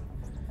Launchers.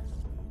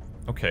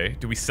 Okay,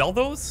 do we sell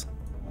those?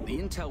 The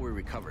intel we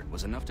recovered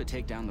was enough to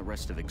take down the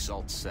rest of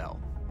EXALT's cell.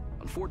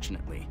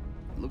 Unfortunately,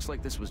 it looks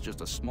like this was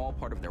just a small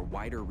part of their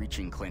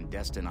wider-reaching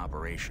clandestine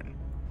operation.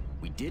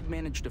 We did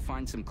manage to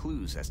find some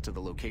clues as to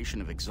the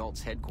location of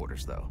EXALT's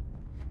headquarters, though.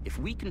 If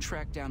we can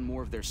track down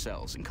more of their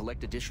cells and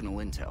collect additional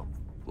intel,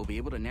 we'll be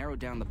able to narrow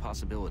down the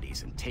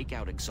possibilities and take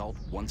out EXALT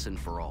once and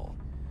for all.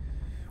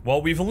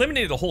 Well, we've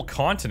eliminated a whole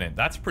continent.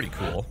 That's pretty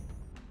cool.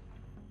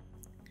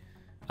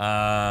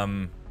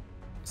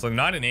 So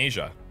not in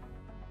Asia.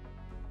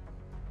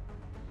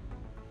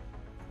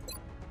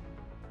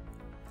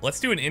 Let's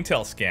do an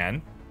intel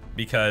scan,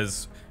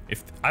 because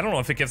if I don't know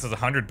if it gives us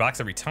 $100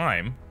 every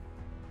time.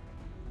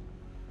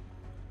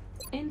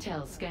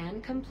 Intel scan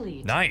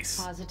complete.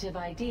 Nice. Positive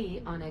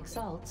ID on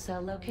EXALT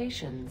cell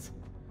locations.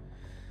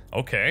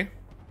 Okay.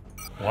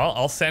 Well,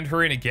 I'll send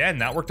her in again.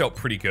 That worked out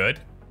pretty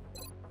good.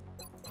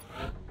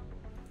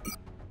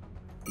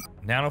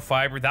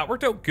 Nanofiber. That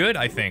worked out good,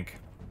 I think.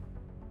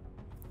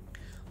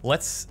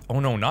 Let's...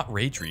 Oh, no, not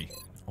Raidry.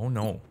 Oh,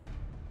 no.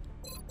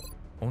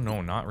 Oh,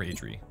 no, not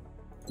Raidry.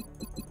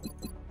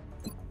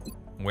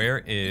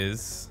 Where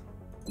is...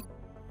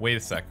 Wait a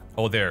sec.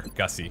 Oh, there.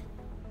 Gussie.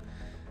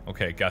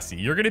 Okay, Gussie.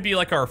 You're gonna be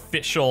like our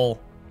official...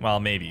 Well,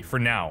 maybe. For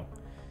now.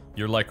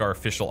 You're like our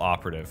official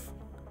operative.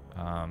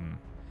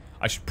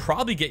 I should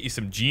probably get you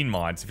some gene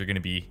mods if you're gonna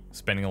be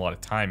spending a lot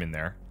of time in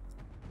there.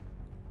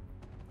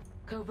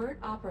 Covert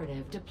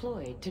operative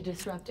deployed to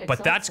disrupt EXALT.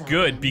 But that's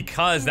good,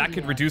 because that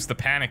could reduce the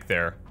panic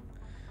there.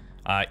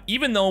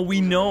 Even though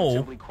we know...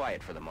 Relatively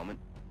quiet for the moment.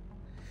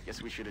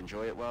 Guess we should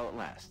enjoy it while it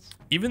lasts.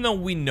 Even though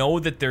we know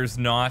that there's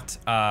not,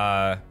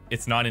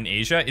 it's not in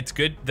Asia, it's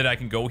good that I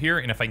can go here,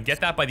 and if I can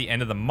get that by the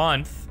end of the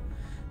month,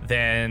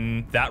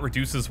 then that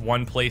reduces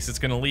one place it's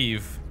gonna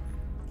leave.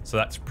 So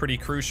that's pretty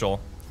crucial.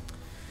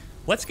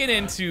 Let's get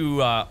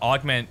into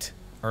augment,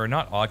 or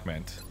not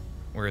augment,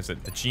 where is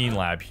it? The gene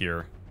lab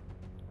here.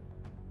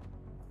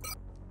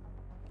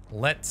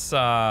 Let's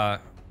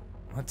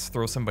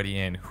throw somebody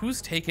in.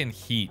 Who's taking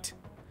heat?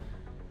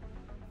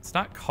 It's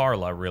not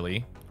Carla,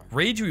 really.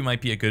 Raidry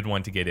might be a good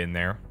one to get in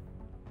there.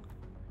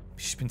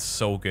 She's been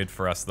so good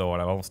for us, though,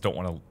 and I almost don't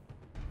want to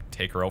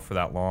take her out for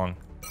that long.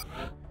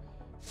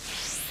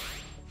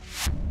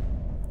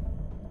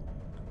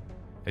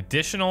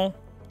 Additional...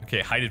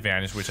 Okay, height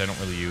advantage, which I don't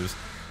really use.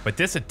 But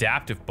this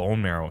adaptive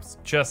bone marrow is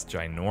just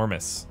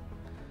ginormous.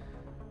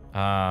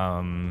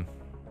 But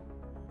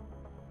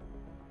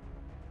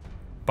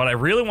I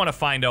really want to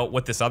find out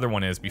what this other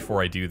one is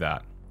before I do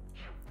that.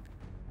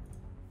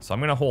 So I'm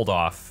going to hold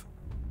off.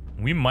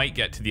 We might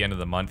get to the end of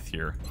the month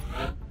here.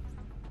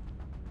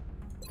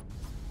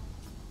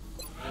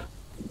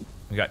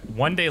 We got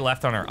 1 day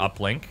left on our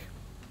uplink.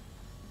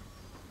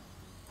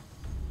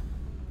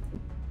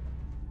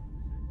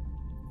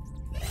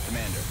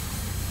 Commander,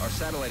 our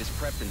satellite is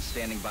prepped and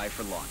standing by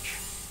for launch.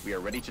 We are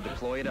ready to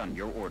deploy it on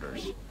your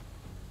orders.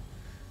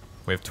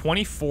 We have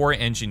 24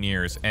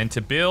 engineers, and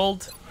to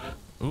build...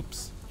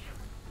 Oops.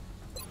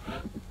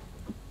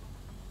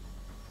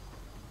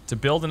 To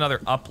build another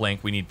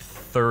uplink, we need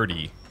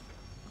 30.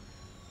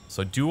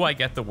 So do I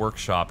get the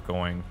workshop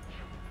going?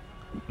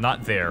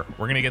 Not there.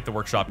 We're gonna get the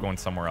workshop going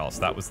somewhere else.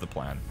 That was the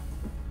plan.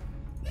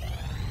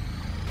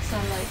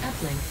 Satellite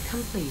uplink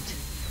complete.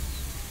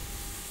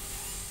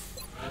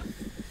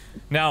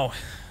 Now,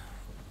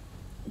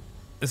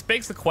 this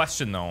begs the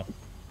question, though.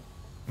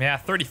 Yeah,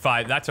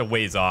 35. That's a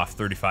ways off.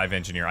 35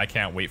 engineer. I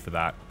can't wait for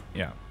that.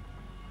 Yeah.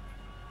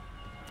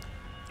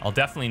 I'll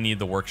definitely need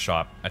the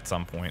workshop at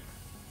some point.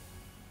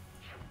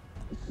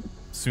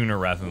 Sooner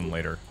rather than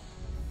later.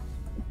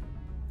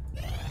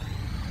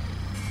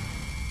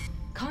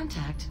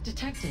 Contact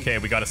detected. Okay,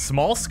 we got a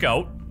small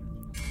scout.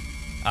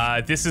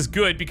 This is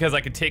good because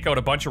I could take out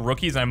a bunch of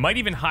rookies. I might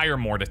even hire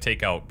more to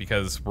take out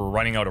because we're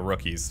running out of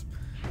rookies.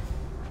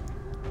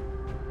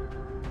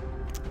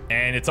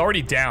 And it's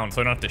already down,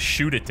 so I don't have to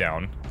shoot it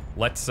down.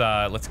 Let's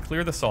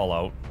clear this all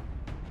out.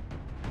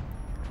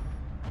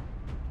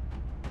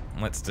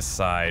 Let's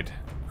decide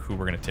who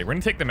we're gonna take. We're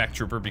gonna take the mech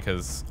trooper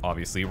because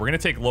obviously we're gonna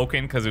take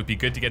Loken because it would be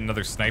good to get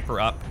another sniper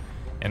up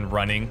and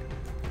running.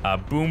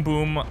 Boom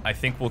Boom, I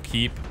think we'll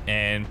keep,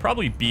 and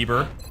probably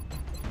Bieber.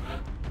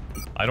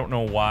 I don't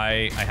know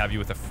why I have you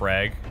with a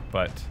frag,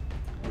 but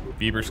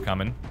Bieber's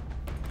coming.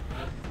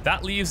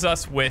 That leaves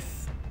us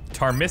with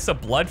Tarmissa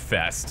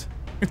Bloodfest.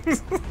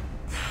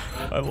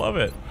 I love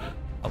it.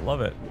 I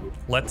love it.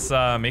 Let's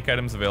make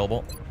items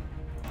available.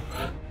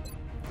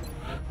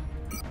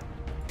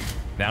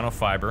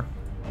 Nanofiber.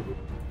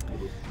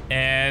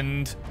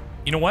 And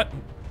you know what?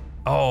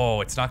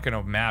 Oh, it's not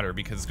gonna matter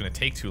because it's gonna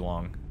take too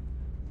long.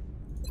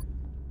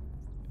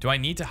 Do I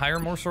need to hire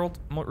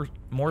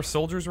more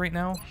soldiers right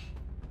now?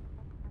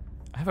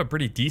 I have a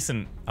pretty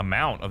decent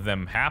amount of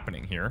them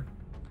happening here.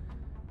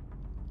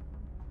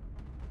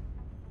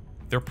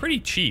 They're pretty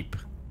cheap.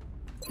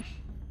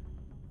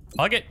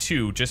 I'll get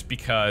 2 just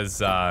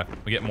because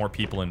we get more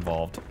people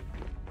involved.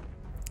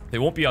 They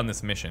won't be on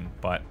this mission,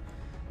 but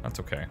that's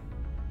okay.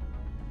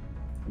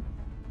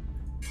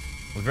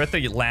 We're at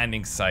the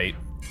landing site.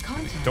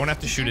 Don't have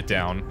to shoot it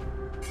down.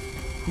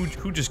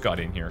 Who just got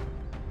in here?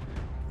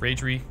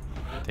 Raidry,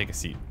 take a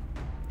seat.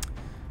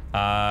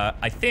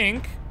 I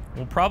think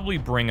we'll probably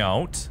bring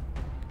out...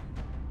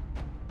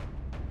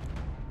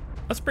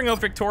 Let's bring out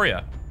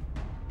Victoria.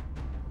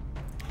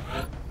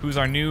 Who's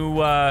our new,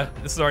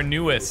 this is our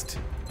newest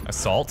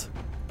assault.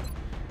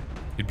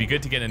 It'd be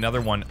good to get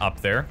another one up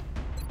there.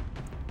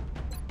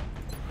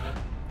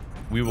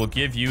 We will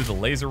give you the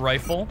laser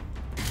rifle.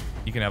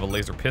 You can have a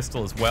laser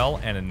pistol as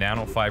well, and a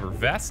nanofiber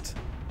vest.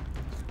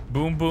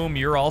 Boom Boom,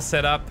 you're all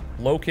set up.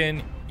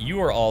 Loken, you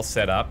are all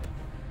set up.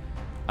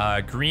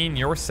 Green,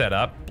 you're set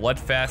up.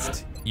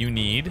 Bloodfest, you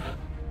need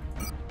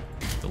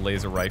the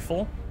laser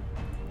rifle.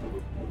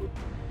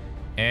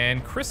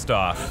 And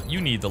Christoph, you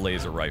need the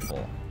laser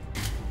rifle.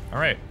 All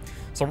right,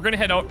 so we're gonna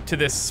head out to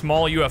this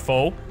small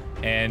UFO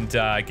and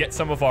get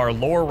some of our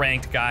lower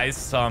ranked guys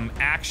some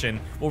action.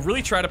 We'll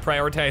really try to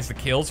prioritize the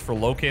kills for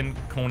Loken,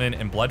 Conan,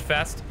 and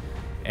Bloodfest,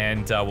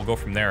 and we'll go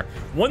from there.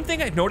 One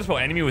thing I've noticed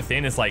about Enemy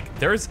Within is like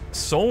there's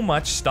so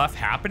much stuff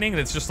happening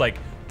that's just like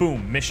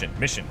boom, mission,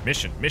 mission,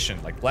 mission,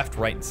 mission, like left,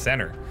 right, and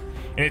center.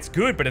 And it's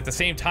good, but at the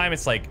same time,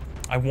 it's like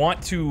I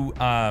want to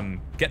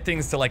get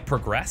things to like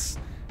progress,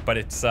 but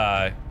it's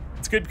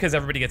good because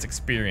everybody gets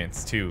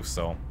experience too,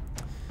 so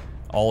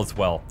all is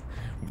well.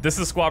 This is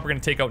the squad we're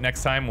going to take out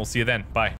next time. We'll see you then. Bye.